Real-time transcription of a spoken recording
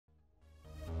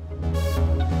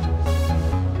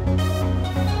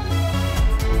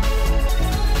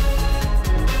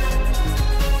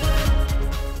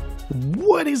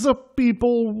What is up,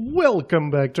 people?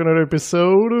 Welcome back to another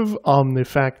episode of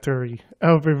Omnifactory. I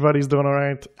hope everybody's doing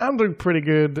alright. I'm doing pretty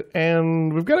good,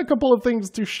 and we've got a couple of things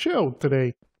to show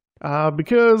today.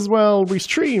 Because, well, we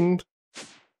streamed,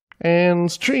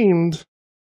 and streamed,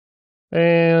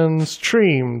 and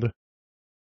streamed.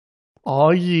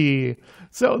 Oh yeah.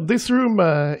 So this room,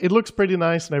 it looks pretty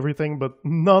nice and everything, but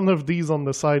none of these on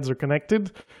the sides are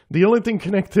connected. The only thing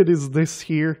connected is this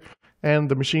here, and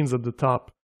the machines at the top.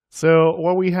 So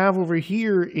what we have over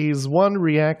here is one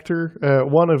reactor,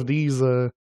 one of these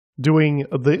doing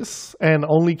this, and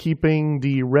only keeping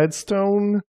the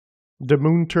redstone, the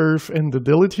moon turf, and the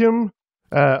dilithium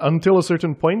until a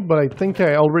certain point, but I think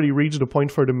I already reached the point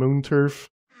for the moon turf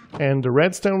and the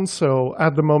redstone, so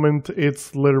at the moment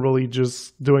it's literally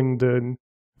just doing the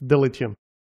dilithium.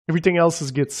 Everything else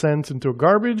gets sent into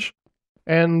garbage,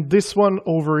 and this one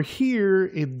over here,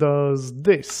 it does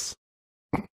this.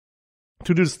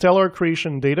 To do stellar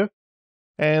creation data,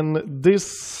 and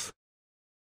this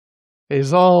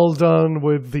is all done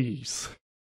with these.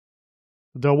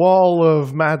 The Wall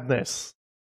of Madness.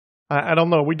 I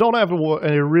don't know, we don't have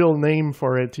a real name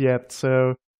for it yet,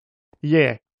 so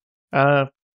yeah.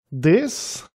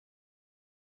 This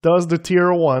does the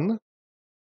tier 1,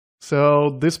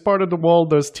 so this part of the wall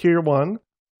does tier 1,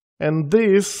 and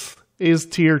this is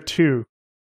tier 2,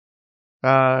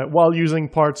 while using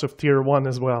parts of tier 1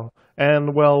 as well.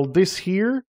 And, well, this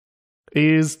here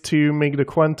is to make the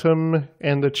quantum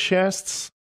and the chests.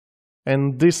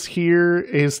 And this here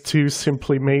is to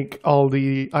simply make all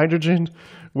the hydrogen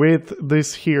with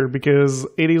this here, because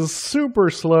it is super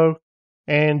slow.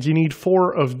 And you need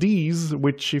 4 of these,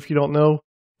 which, if you don't know,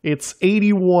 it's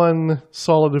 81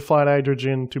 solidified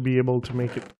hydrogen to be able to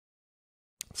make it.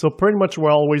 So pretty much we're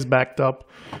always backed up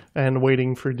and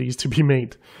waiting for these to be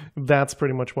made. That's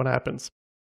pretty much what happens.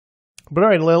 But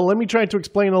alright, let me try to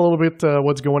explain a little bit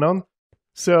what's going on.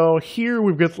 So here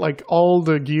we've got like all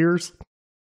the gears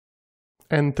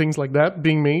and things like that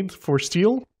being made for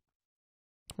steel.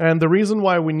 And the reason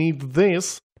why we need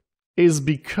this is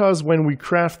because when we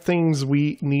craft things,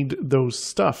 we need those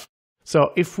stuff.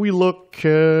 So if we look,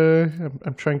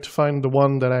 I'm trying to find the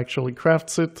one that actually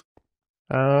crafts it.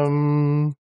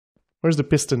 Where's the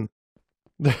piston?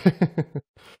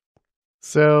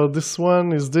 So this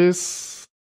one is this.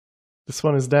 This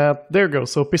one is that. There we go.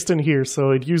 So piston here.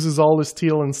 So it uses all the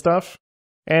steel and stuff.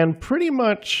 And pretty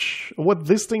much what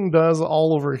this thing does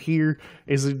all over here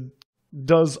is it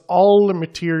does all the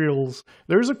materials.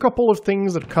 There's a couple of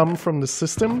things that come from the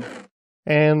system.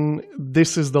 And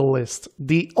this is the list.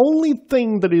 The only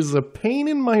thing that is a pain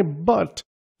in my butt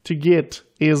to get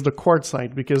is the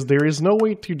quartzite, because there is no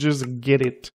way to just get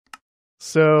it.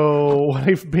 So what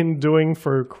I've been doing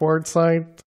for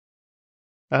quartzite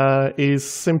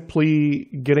is simply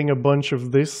getting a bunch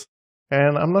of this,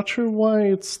 and I'm not sure why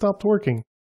it stopped working.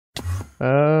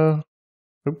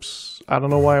 Oops, I don't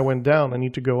know why I went down. I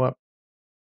need to go up.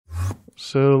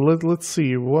 So let's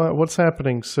see what's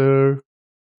happening. So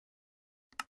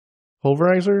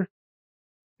pulverizer,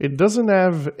 it doesn't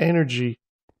have energy.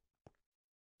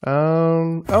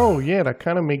 Oh yeah, that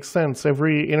kind of makes sense.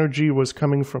 Every energy was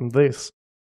coming from this.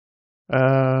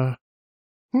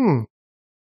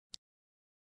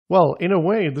 Well, in a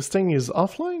way, this thing is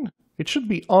offline? It should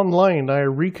be online. I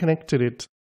reconnected it.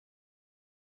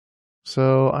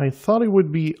 So I thought it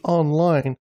would be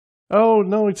online. Oh,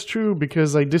 no, it's true,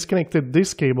 because I disconnected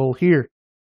this cable here.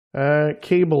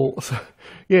 Cable.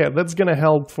 Yeah, that's gonna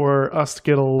help for us to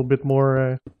get a little bit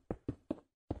more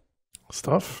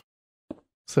stuff.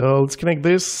 So let's connect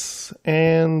this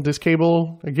and this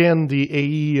cable. Again, the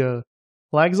AE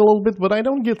lags a little bit, but I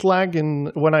don't get lag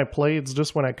when I play. It's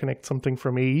just when I connect something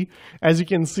from AE. As you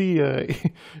can see,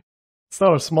 it's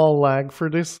not a small lag for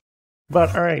this.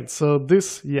 But alright, so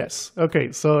this, yes.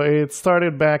 Okay, so it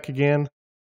started back again,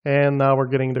 and now we're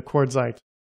getting the quartzite.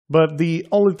 But the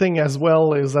only thing as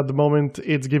well is at the moment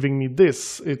it's giving me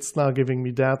this. It's not giving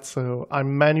me that, so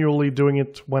I'm manually doing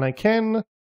it when I can.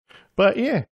 But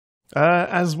yeah.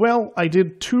 As well, I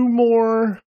did 2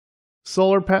 more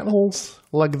solar panels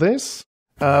like this.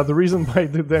 The reason why I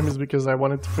did them is because I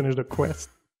wanted to finish the quest.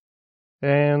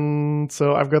 And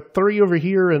so I've got 3 over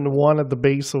here and 1 at the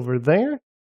base over there.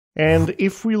 And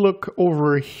if we look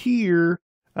over here,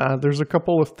 there's a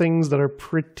couple of things that are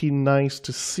pretty nice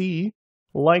to see.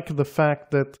 Like the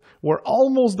fact that we're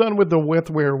almost done with the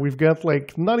wetware. We've got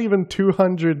like not even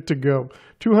 200 to go.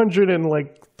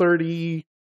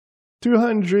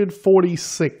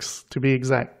 246 to be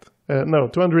exact. No,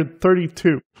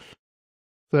 232.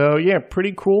 So yeah,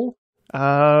 pretty cool.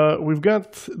 We've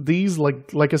got these,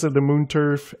 like I said, the moon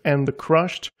turf and the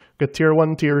crushed. We've got tier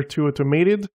 1, tier 2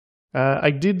 automated.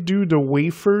 I did do the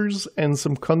wafers and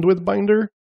some conduit binder.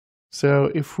 So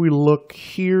if we look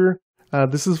here,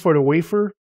 this is for the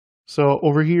wafer. So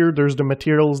over here, there's the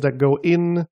materials that go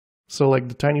in. So like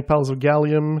the tiny piles of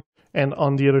gallium, and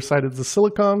on the other side is the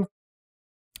silicon.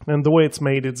 And the way it's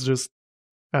made, it's just,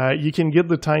 you can get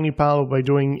the tiny pile by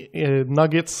doing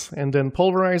nuggets and then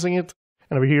pulverizing it.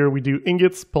 And over here, we do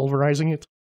ingots, pulverizing it.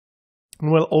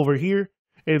 And well, over here,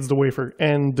 it's the wafer.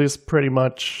 And this pretty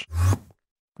much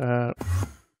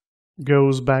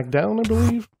goes back down, I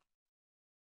believe,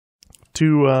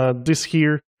 to this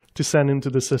here to send into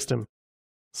the system.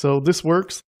 So this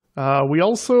works. We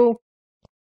also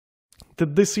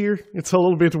did this here. It's a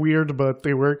little bit weird, but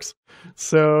it works.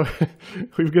 So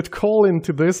we've got coal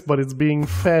into this, but it's being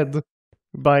fed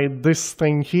by this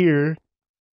thing here.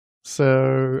 So,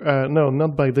 no,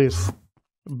 not by this.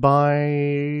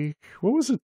 By, what was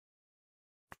it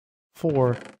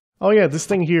for? Oh yeah, this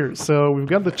thing here. So we've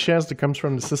got the chest that comes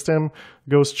from the system,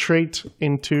 goes straight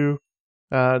into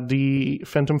the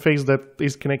phantom phase that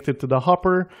is connected to the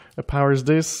hopper. It powers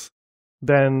this.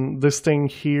 Then this thing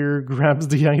here grabs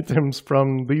the items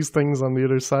from these things on the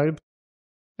other side.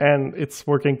 And it's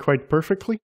working quite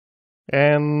perfectly.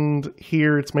 And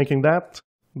here it's making that.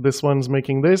 This one's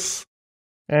making this.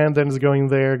 And then it's going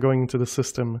there, going into the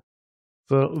system.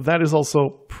 So that is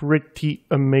also pretty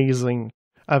amazing.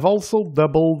 I've also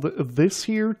doubled this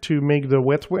here to make the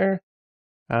wetware.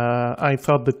 I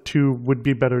thought the two would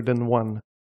be better than one.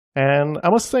 And I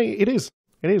must say, it is.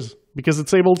 It is. Because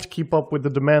it's able to keep up with the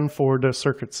demand for the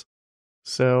circuits.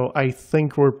 So I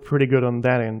think we're pretty good on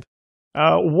that end.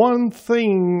 One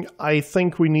thing I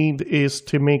think we need is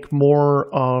to make more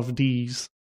of these.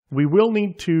 We will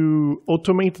need to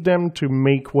automate them to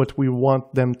make what we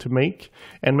want them to make.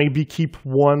 And maybe keep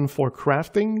one for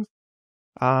crafting.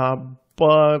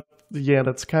 But yeah,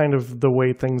 that's kind of the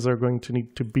way things are going to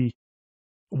need to be.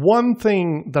 One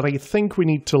thing that I think we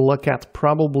need to look at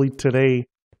probably today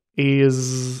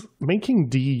is making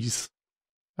these.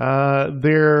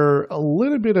 They're a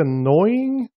little bit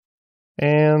annoying,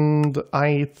 and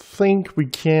I think we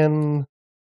can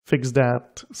fix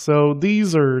that. So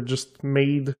these are just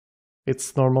made.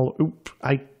 It's normal. Oop,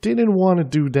 I didn't want to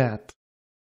do that.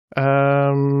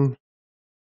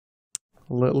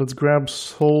 Let's grab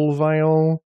Soul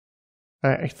Vial.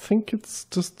 I think it's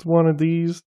just one of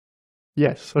these.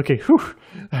 Yes, okay, whew,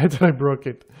 I thought I broke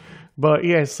it. But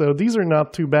yeah, so these are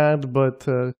not too bad, but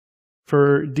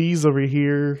for these over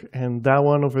here and that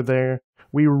one over there,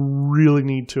 we really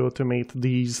need to automate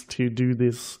these to do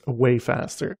this way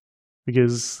faster,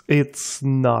 because it's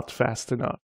not fast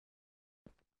enough.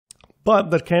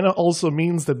 But that kind of also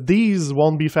means that these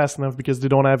won't be fast enough because they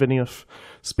don't have any of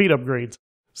speed upgrades.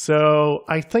 So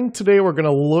I think today we're going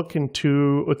to look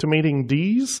into automating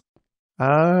these.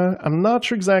 I'm not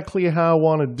sure exactly how I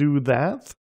want to do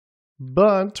that,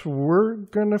 but we're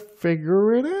going to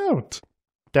figure it out.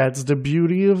 That's the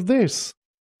beauty of this.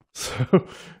 So,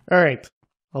 all right,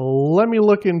 let me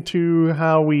look into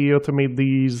how we automate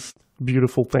these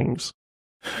beautiful things.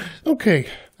 Okay,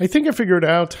 I think I figured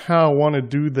out how I want to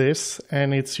do this,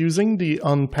 and it's using the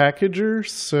unpackager.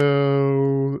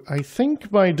 So I think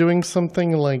by doing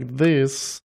something like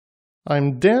this,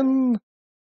 I'm then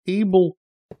able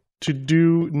to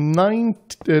do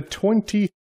 20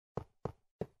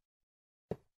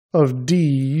 of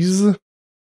these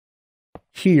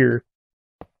here.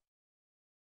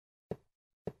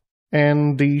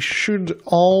 And they should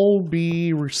all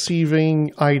be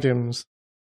receiving items.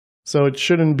 So it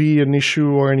shouldn't be an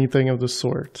issue or anything of the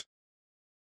sort.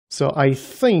 So I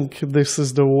think this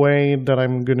is the way that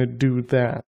I'm going to do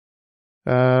that.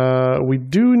 We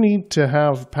do need to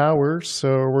have power, so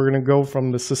we're going to go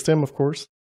from the system, of course.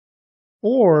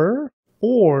 Or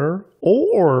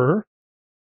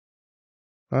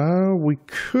we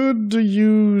could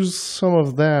use some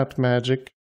of that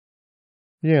magic.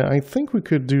 Yeah, I think we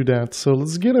could do that. So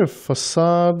let's get a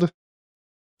facade,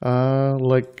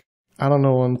 like, I don't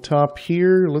know, on top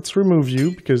here. Let's remove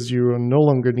you because you are no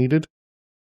longer needed.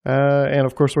 And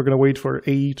of course, we're going to wait for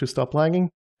AE to stop lagging.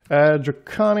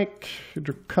 Draconic.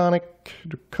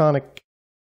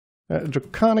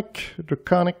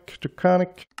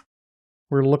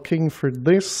 We're looking for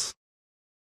this.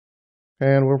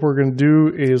 And what we're going to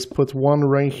do is put one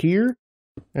right here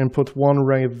and put one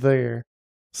right there.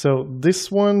 So this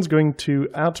one's going to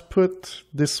output,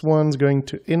 this one's going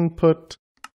to input,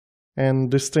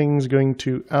 and this thing's going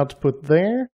to output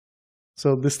there.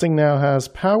 So this thing now has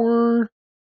power.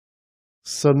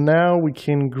 So now we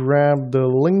can grab the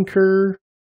linker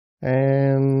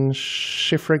and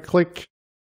shift right click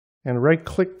and right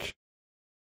click.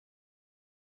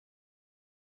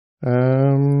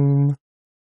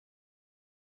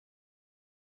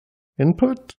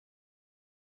 Input?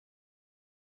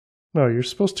 No, you're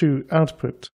supposed to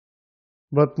output.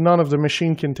 But none of the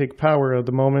machine can take power at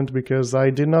the moment because I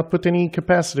did not put any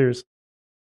capacitors.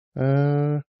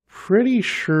 Pretty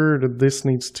sure that this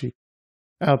needs to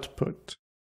output.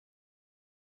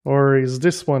 Or is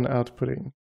this one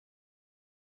outputting?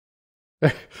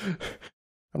 I'm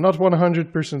not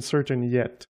 100% certain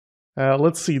yet.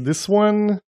 Let's see, this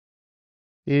one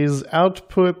is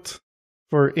output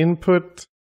for input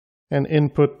and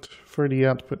input for the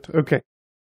output. Okay,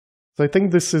 so I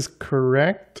think this is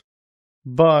correct,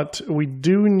 but we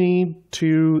do need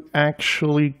to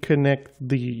actually connect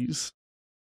these.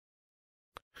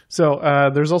 So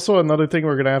there's also another thing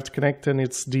we're going to have to connect, and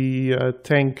it's the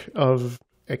tank of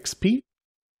XP.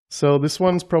 So this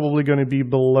one's probably going to be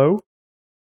below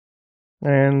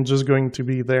and just going to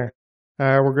be there.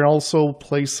 We're going to also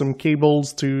place some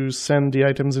cables to send the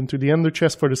items into the ender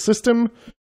chest for the system,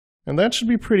 and that should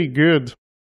be pretty good.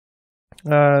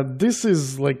 This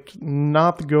is like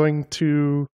not going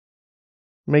to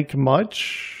make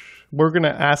much. We're going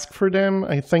to ask for them.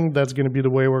 I think that's going to be the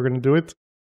way we're going to do it.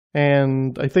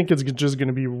 And I think it's just going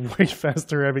to be way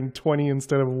faster having 20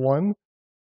 instead of 1.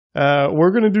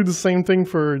 We're going to do the same thing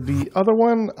for the other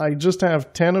one. I just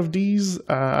have 10 of these.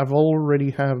 I've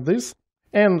already have this.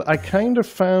 And I kind of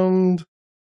found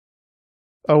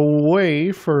a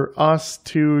way for us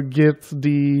to get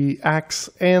the axe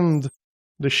and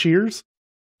the shears.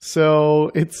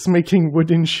 So it's making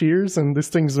wooden shears and this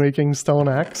thing's making stone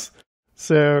axe.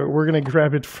 So we're going to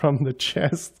grab it from the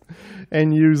chest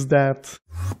and use that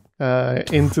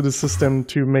into the system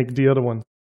to make the other one.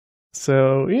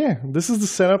 So yeah, this is the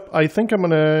setup. I think I'm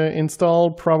going to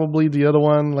install probably the other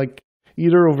one like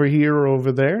either over here or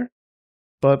over there.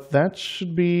 But that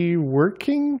should be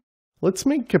working. Let's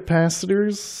make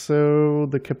capacitors. So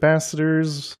the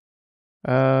capacitors,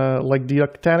 like the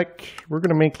octatic, we're going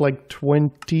to make like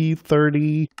 20,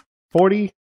 30,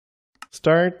 40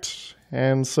 start.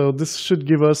 And so this should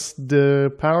give us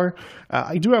the power.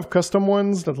 I do have custom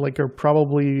ones that like are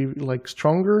probably like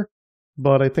stronger,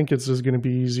 but I think it's just going to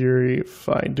be easier if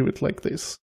I do it like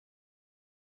this.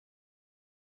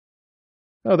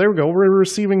 Oh, there we go. We're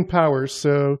receiving power,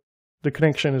 so the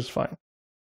connection is fine.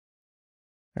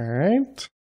 All right.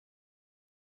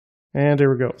 And there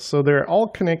we go. So they're all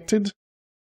connected,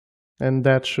 and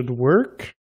that should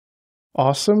work.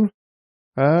 Awesome.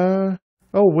 Oh,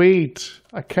 wait,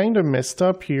 I kind of messed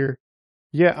up here.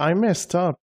 Yeah, I messed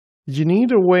up. You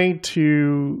need a way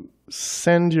to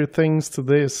send your things to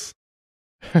this.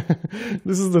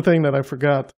 This is the thing that I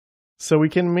forgot. So we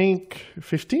can make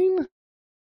 15?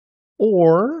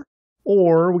 Or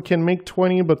we can make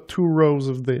 20, but 2 rows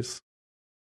of this.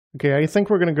 Okay, I think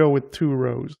we're going to go with 2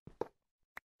 rows.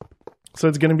 So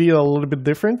it's going to be a little bit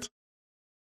different,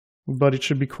 but it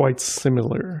should be quite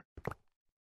similar.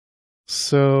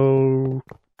 So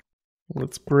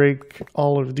let's break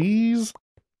all of these.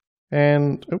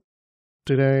 And oh,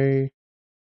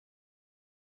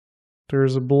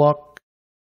 there's a block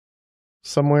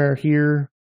somewhere here.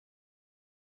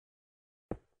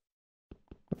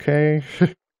 Okay.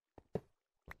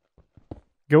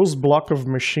 Ghost block of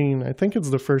machine. I think it's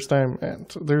the first time.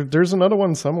 And there's another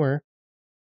one somewhere.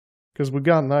 Because we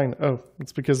got 9. Oh,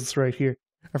 it's because it's right here.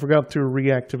 I forgot to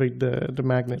reactivate the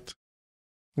magnet.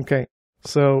 Okay.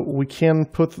 So we can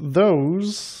put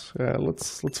those,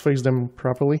 let's face them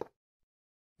properly.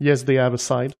 Yes, they have a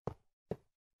side.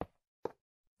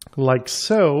 Like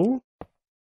so.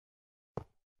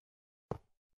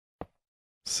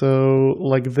 So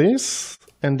like this,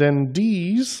 and then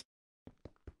these.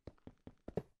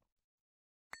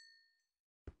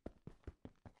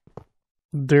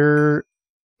 They're,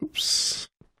 oops.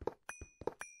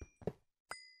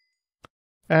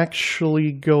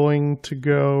 Actually going to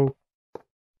go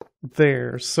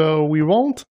there. So we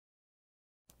won't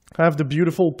have the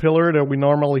beautiful pillar that we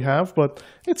normally have, but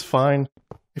it's fine.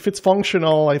 If it's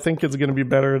functional, I think it's going to be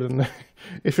better than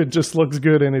if it just looks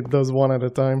good and it does one at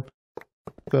a time.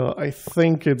 So I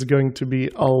think it's going to be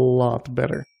a lot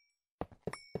better.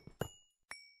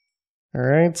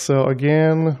 Alright, so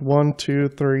again, 1, 2,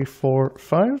 3, 4,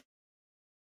 5.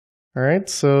 Alright,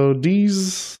 so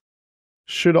these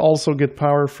should also get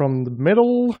power from the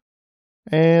middle.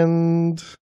 And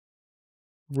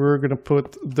we're going to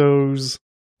put those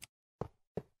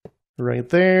right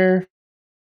there.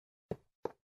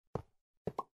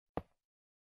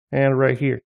 And right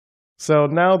here. So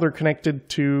now they're connected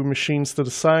to machines to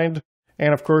the side.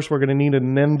 And of course, we're going to need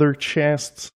an ender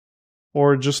chest.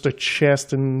 Or just a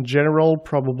chest in general,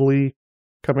 probably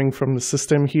coming from the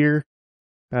system here.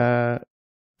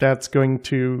 that's going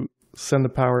to send the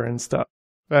power and stuff.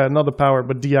 Not the power,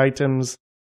 but the items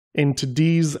into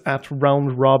these at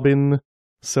round robin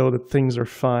so that things are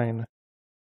fine.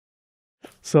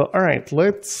 So, alright,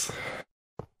 let's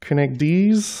connect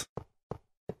these.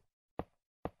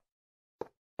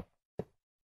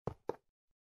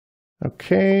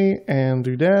 Okay, and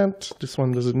do that. This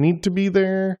one doesn't need to be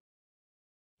there.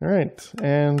 Alright,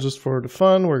 and just for the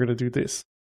fun, we're going to do this.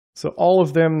 So all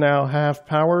of them now have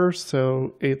power,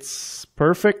 so it's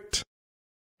perfect.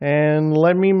 And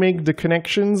let me make the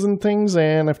connections and things,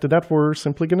 and after that we're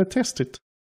simply going to test it.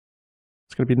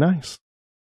 It's going to be nice.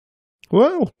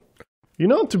 Well, you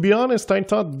know, to be honest, I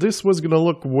thought this was going to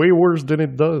look way worse than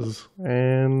it does.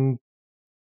 And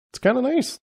it's kind of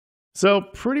nice. So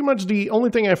pretty much the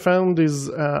only thing I found is,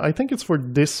 I think it's for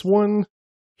this one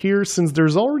here, since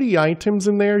there's already items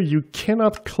in there, you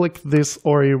cannot click this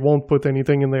or it won't put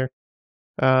anything in there.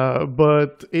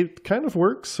 But it kind of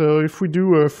works. So if we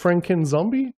do a Franken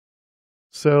zombie,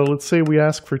 so let's say we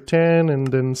ask for 10 and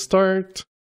then start,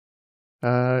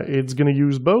 it's going to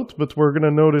use both, but we're going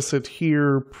to notice it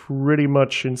here pretty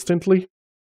much instantly.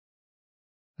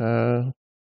 Well,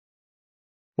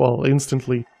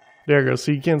 instantly. There you go.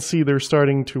 So you can see they're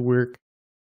starting to work.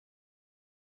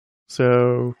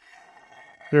 So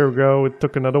there we go. It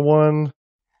took another one.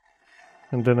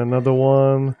 And then another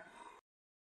one.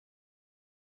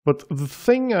 But the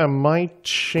thing I might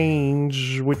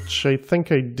change, which I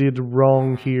think I did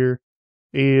wrong here,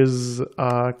 is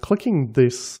clicking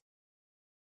this.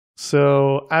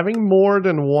 So having more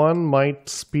than one might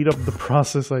speed up the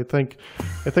process, I think.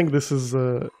 I think this is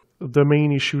the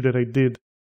main issue that I did.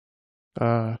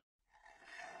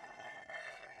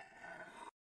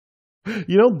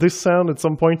 You know, this sound, at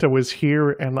some point I was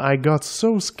here and I got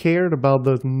so scared about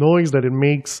the noise that it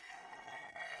makes.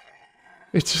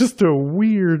 It's just a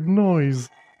weird noise.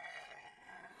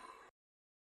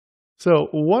 So,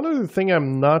 one other thing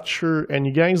I'm not sure, and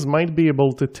you guys might be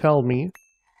able to tell me,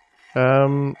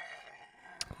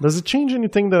 does it change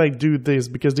anything that I do this?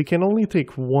 Because they can only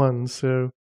take one,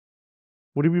 so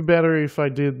would it be better if I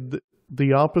did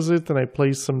the opposite and I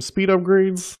placed some speed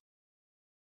upgrades?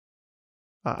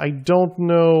 I don't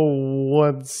know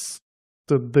what's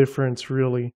the difference,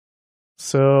 really.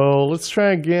 So, let's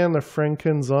try again a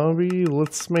Franken zombie.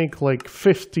 Let's make like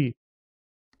 50.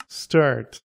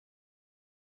 Start.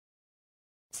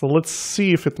 So let's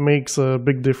see if it makes a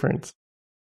big difference.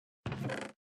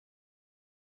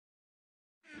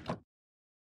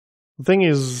 The thing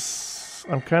is,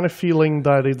 I'm kind of feeling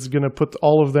that it's gonna put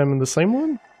all of them in the same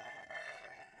one.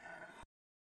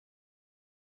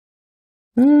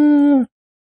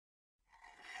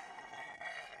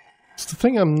 It's the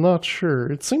thing I'm not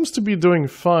sure. It seems to be doing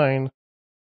fine.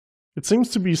 It seems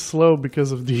to be slow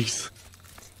because of these.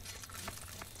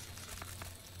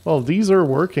 Well, these are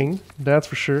working, that's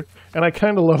for sure. And I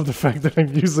kind of love the fact that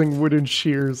I'm using wooden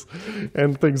shears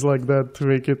and things like that to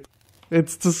make it.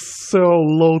 It's just so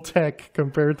low-tech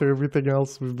compared to everything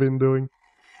else we've been doing.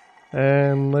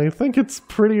 And I think it's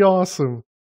pretty awesome.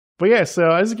 But yeah, so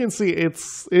as you can see,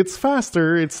 it's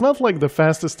faster. It's not like the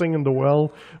fastest thing in the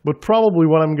world, but probably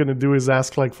what I'm going to do is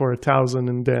ask like for 1,000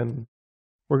 and then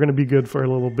we're going to be good for a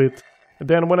little bit. And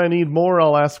then when I need more,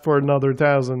 I'll ask for another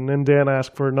 1,000 and then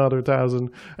ask for another 1,000.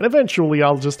 And eventually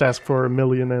I'll just ask for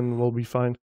 1,000,000 and we'll be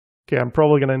fine. Okay, I'm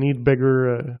probably going to need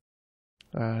bigger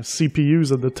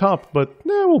CPUs at the top, but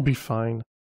we'll be fine.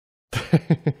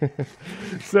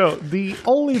 So the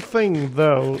only thing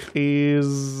though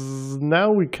is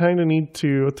now we kind of need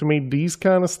to automate these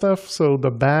kind of stuff. So the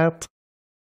bat,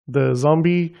 the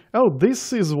zombie. Oh,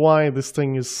 this is why this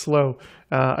thing is slow.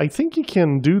 I think you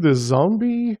can do the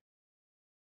zombie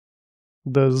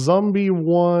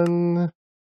one.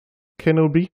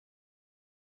 Kenobi.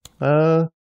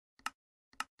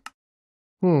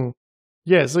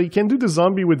 Yeah, so you can do the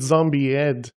zombie with zombie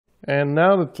head. And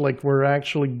now that like we're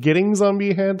actually getting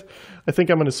zombie head, I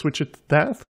think I'm going to switch it to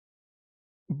that.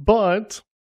 But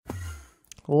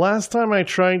last time I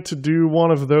tried to do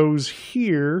one of those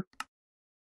here,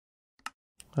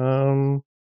 it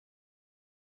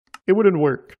wouldn't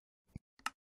work.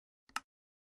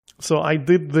 So I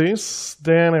did this,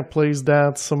 then I placed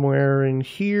that somewhere in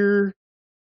here,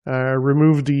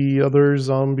 removed the other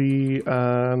zombie,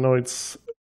 no, it's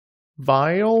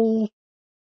Vile.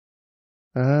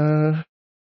 I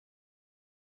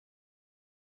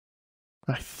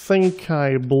think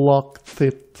I blocked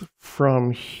it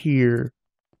from here.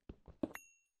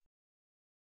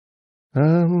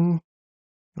 Are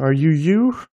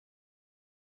you?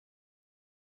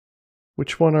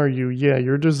 Which one are you? Yeah,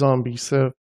 you're the zombie,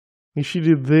 so if you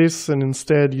did this and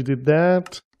instead you did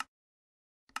that,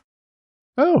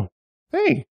 Oh,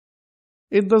 hey,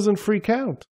 it doesn't freak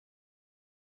out.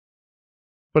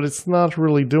 But it's not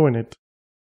really doing it.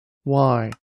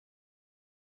 Why?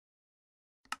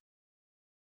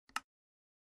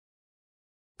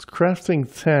 It's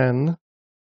crafting 10.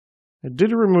 I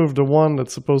did remove the one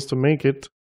that's supposed to make it.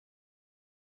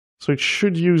 So it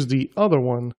should use the other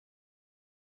one.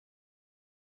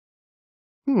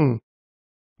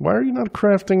 Why are you not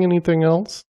crafting anything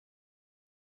else?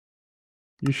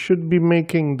 You should be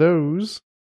making those.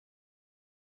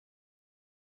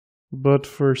 But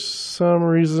for some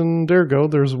reason, there you go,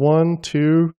 there's 1,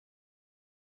 2.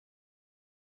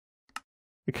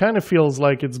 It kind of feels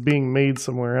like it's being made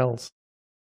somewhere else.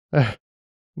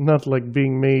 Not like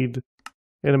being made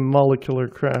in a molecular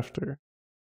crafter.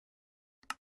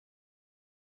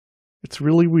 It's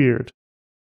really weird.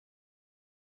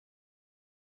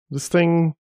 Is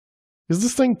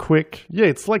this thing quick? Yeah,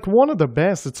 it's like one of the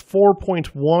best. It's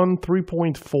 4.1,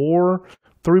 3.4,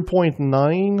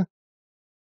 3.9.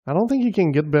 I don't think you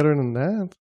can get better than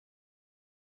that.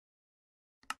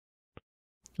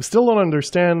 I still don't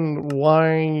understand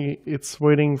why it's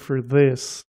waiting for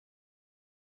this.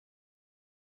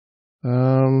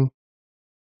 Can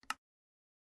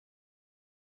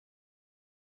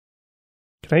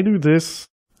I do this?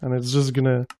 And it's just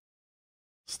gonna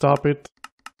stop it?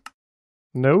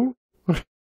 No?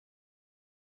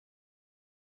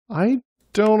 I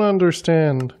don't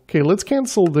understand. Okay, let's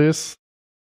cancel this.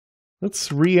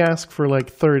 Let's re-ask for like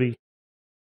 30.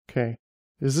 Okay.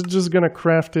 Is it just gonna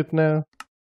craft it now?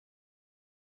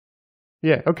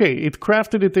 Yeah, okay, it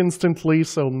crafted it instantly,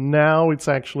 so now it's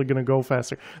actually gonna go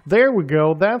faster. There we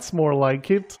go, that's more like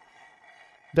it.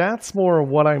 That's more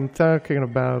what I'm talking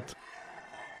about.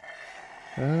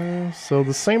 So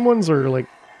the same ones are like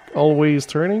always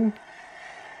turning.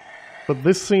 But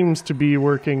this seems to be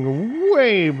working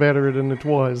way better than it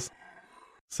was.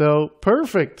 So,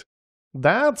 perfect.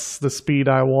 That's the speed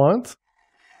I want.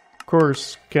 Of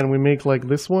course, can we make like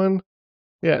this one?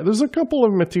 Yeah, there's a couple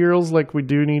of materials like we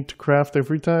do need to craft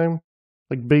every time.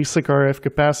 Like basic RF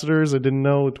capacitors, I didn't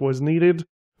know it was needed.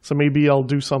 So maybe I'll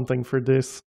do something for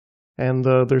this. And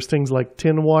there's things like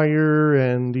tin wire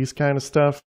and these kind of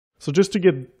stuff. So just to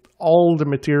get all the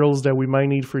materials that we might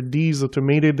need for these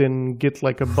automated and get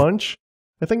like a bunch,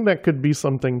 I think that could be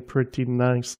something pretty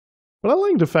nice. But I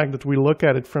like the fact that we look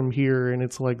at it from here and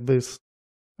it's like this.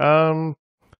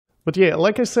 But yeah,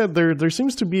 like I said, there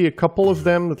seems to be a couple of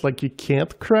them that like you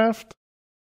can't craft.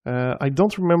 I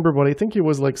don't remember, but I think it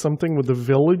was like something with the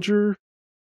villager.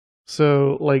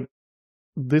 So like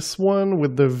this one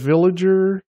with the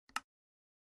villager,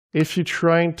 if you're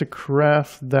trying to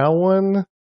craft that one,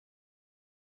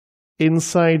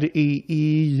 inside AE,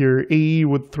 your AE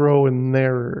would throw an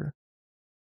error.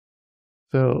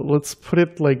 So let's put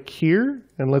it like here,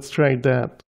 and let's try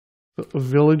that. So,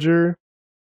 villager.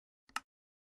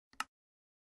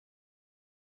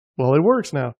 Well, it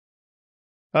works now.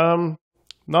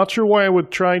 Not sure why I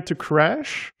would try to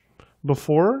crash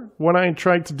before. When I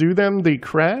tried to do them, they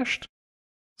crashed.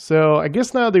 So I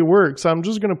guess now they work. So I'm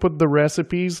just going to put the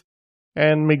recipes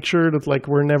and make sure that like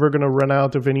we're never going to run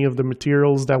out of any of the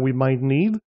materials that we might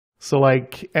need. So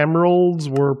like emeralds,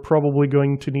 we're probably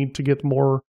going to need to get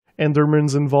more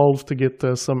endermans involved to get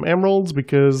some emeralds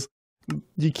because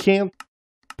you can't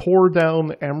pour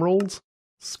down emeralds.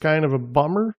 It's kind of a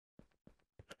bummer.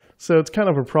 So it's kind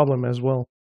of a problem as well.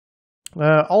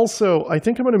 Also, I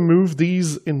think I'm going to move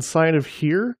these inside of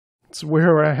here. It's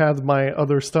where I had my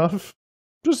other stuff.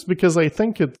 Just because I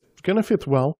think it's going to fit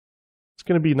well. It's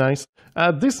going to be nice.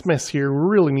 This mess here,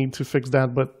 we really need to fix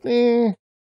that, but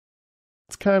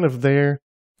it's kind of there.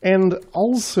 And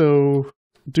also,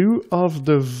 Dew of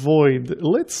the Void.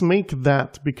 Let's make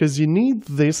that, because you need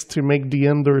this to make the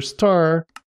Ender Star,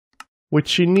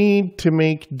 which you need to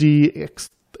make the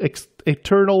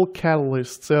Eternal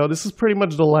Catalyst. So this is pretty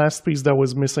much the last piece that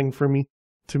was missing for me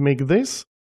to make this.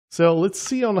 So let's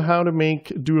see on how to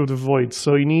make Dew of the Void.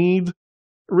 So you need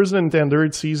Resonant Ender,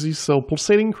 it's easy. So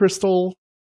Pulsating Crystal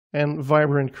and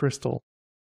Vibrant Crystal.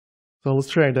 So let's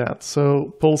try that.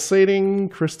 So Pulsating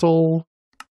Crystal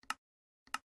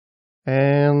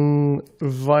and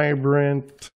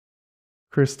Vibrant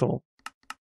Crystal.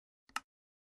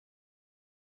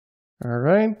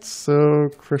 Alright, so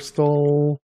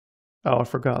Crystal... Oh, I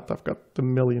forgot. I've got the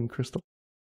million crystal.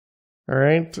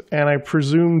 Alright, and I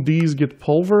presume these get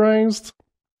pulverized.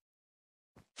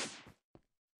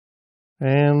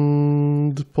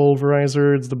 And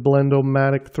pulverizer, it's the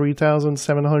Blend-O-Matic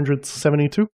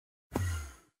 3772.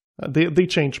 They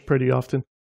change pretty often.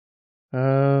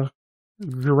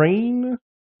 Grain.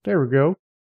 There we go.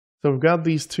 So we've got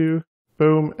these two.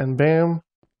 Boom and bam.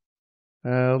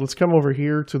 Let's come over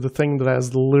here to the thing that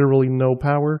has literally no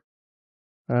power.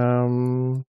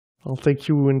 I'll take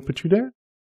you and put you there.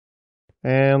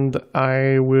 And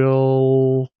I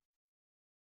will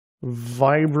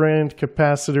vibrant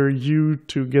capacitor you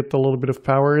to get a little bit of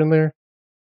power in there.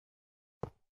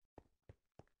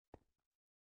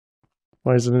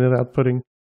 Why isn't it outputting?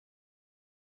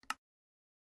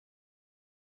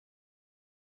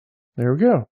 There we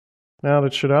go. Now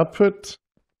that should output.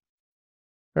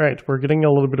 Alright, we're getting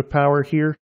a little bit of power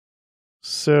here.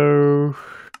 So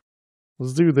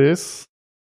let's do this.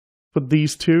 Put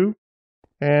these two.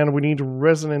 And we need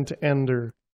resonant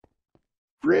ender.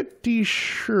 Pretty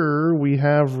sure we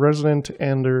have resonant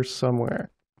ender somewhere.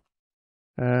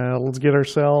 Let's get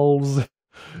ourselves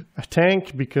a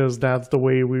tank because that's the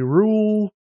way we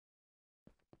rule.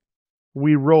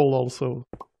 We roll also.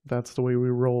 That's the way we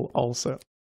roll also.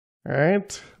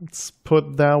 Alright, let's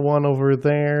put that one over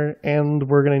there, and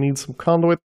we're gonna need some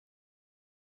conduit.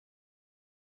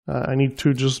 I need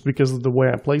two just because of the way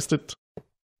I placed it.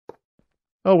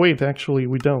 Oh wait, actually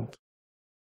we don't.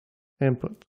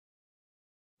 Input.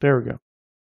 There we go.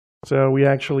 So we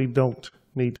actually don't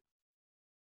need.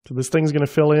 So this thing's gonna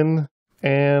fill in,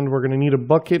 and we're gonna need a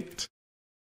bucket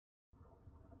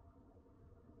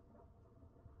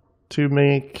to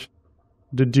make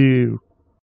the dew.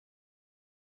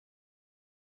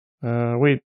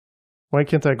 Wait, why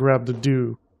can't I grab the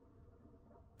dew?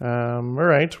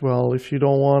 Alright, well, if you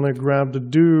don't want to grab the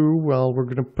dew, well, we're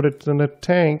going to put it in a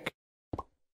tank.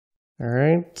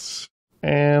 Alright,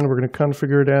 and we're going to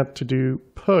configure that to do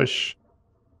push.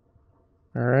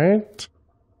 Alright.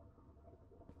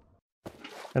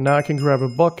 And now I can grab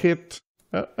a bucket.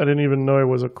 I didn't even know it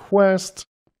was a quest.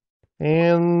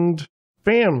 And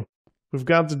bam! We've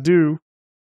got the dew.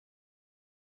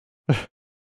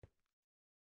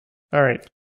 Alright,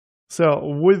 so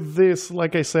with this,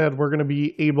 like I said, we're going to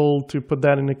be able to put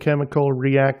that in a chemical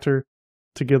reactor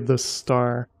to get the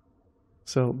star.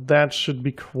 So that should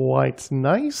be quite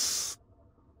nice.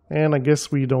 And I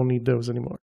guess we don't need those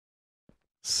anymore.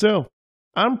 So,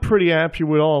 I'm pretty happy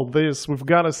with all this. We've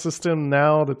got a system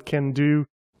now that can do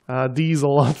these a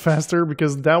lot faster,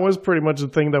 because that was pretty much the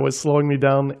thing that was slowing me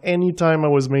down. Anytime I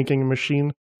was making a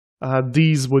machine,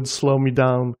 these would slow me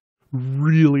down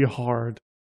really hard.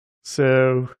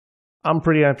 So, I'm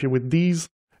pretty happy with these.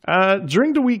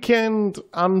 During the weekend,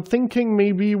 I'm thinking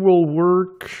maybe we'll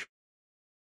work.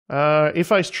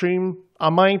 If I stream,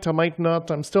 I might not,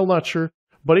 I'm still not sure.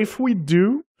 But if we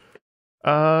do,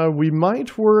 we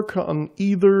might work on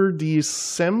either the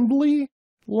assembly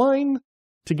line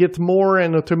to get more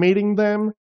and automating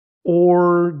them,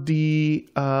 or the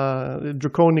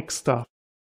draconic stuff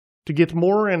to get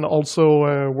more, and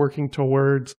also working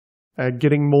towards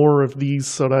getting more of these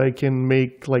so that I can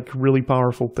make like really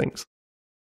powerful things.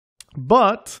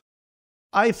 But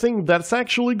I think that's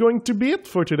actually going to be it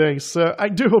for today. So I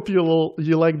do hope you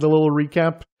like the little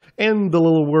recap and the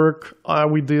little work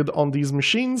we did on these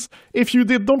machines. If you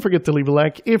did, don't forget to leave a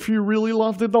like. If you really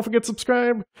loved it, don't forget to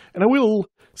subscribe. And I will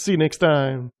see you next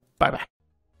time. Bye-bye.